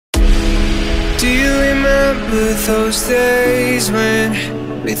remember those days when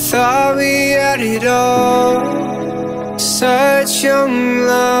we thought we had it all. Such young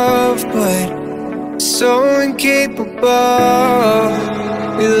love, but so incapable.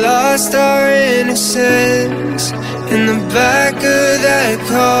 We lost our innocence in the back of that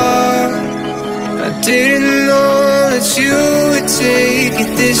car. I didn't know that you would take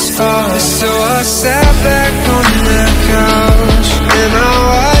it this far. So I sat back on the couch and I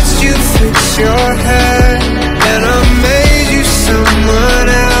watched you fix your hair, and I made you someone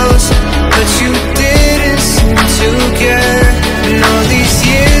else, but you didn't seem to care. And all these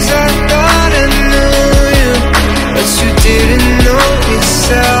years I thought I knew you, but you didn't know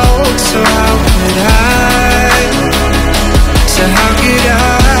yourself. So how could I? So how could I?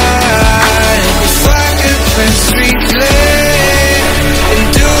 If I could press replay and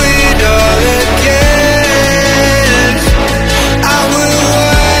do it all again, I would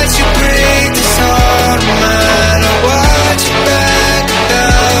watch you break this heart of mine. I watch you back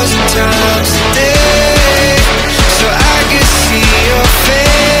 1,000 times a day, so I could see your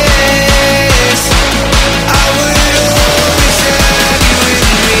face. I would always have you with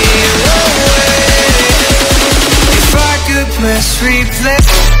me always. If I could press replay.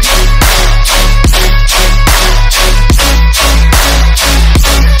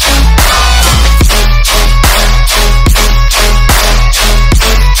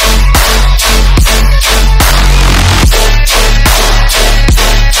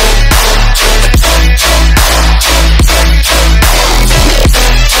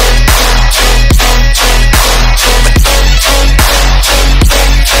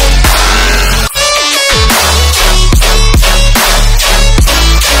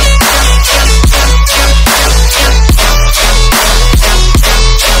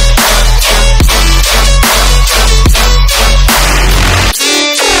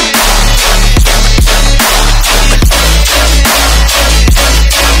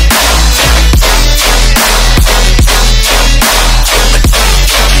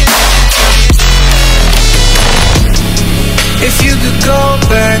 If you could go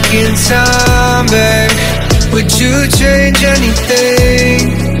back in time, babe, would you change anything?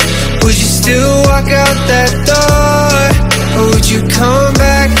 Would you still walk out that door, or would you come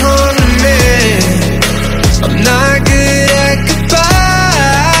back home to me? I'm not good at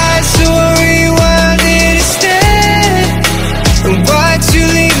goodbyes, so I'll rewind it instead and watch you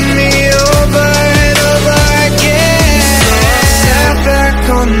leave me over and over again. So I sat back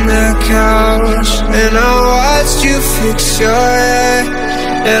on the couch and I watched you fix your hair,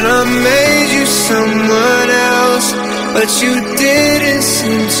 and I made you someone else, but you didn't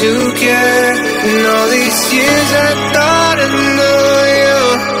seem to care. And all these years I thought I knew you,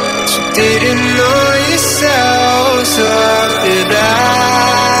 but you didn't know yourself. So how could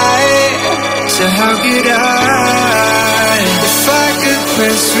I? So how could I? If I could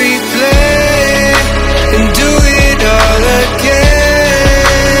press replay and do it all again,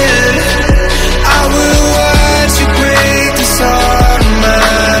 I would watch you break this heart of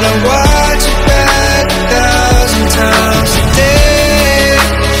mine. I watch you back 1,000 times a day,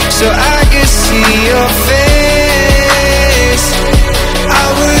 so I could see your face. I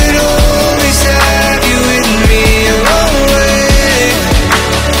would always have you with me always.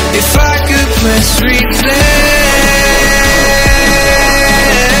 If I could press replay,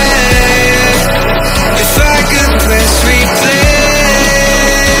 if I could press replay.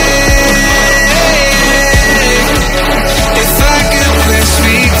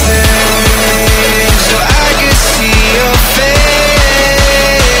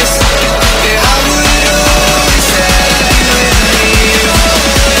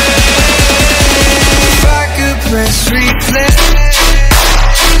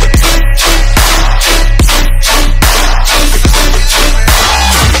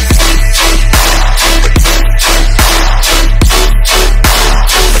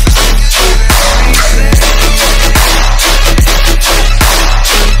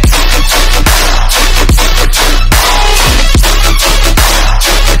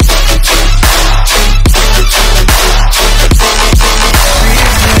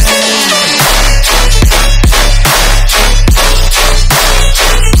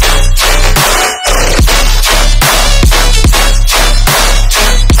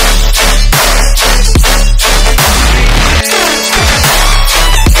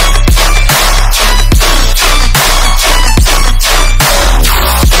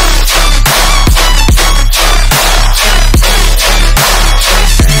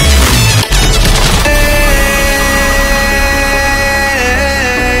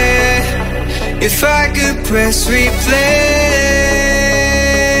 If I could press replay,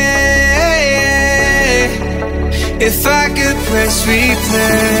 If I could press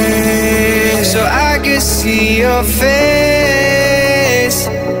replay so I could see your face,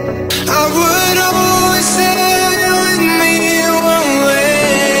 I would always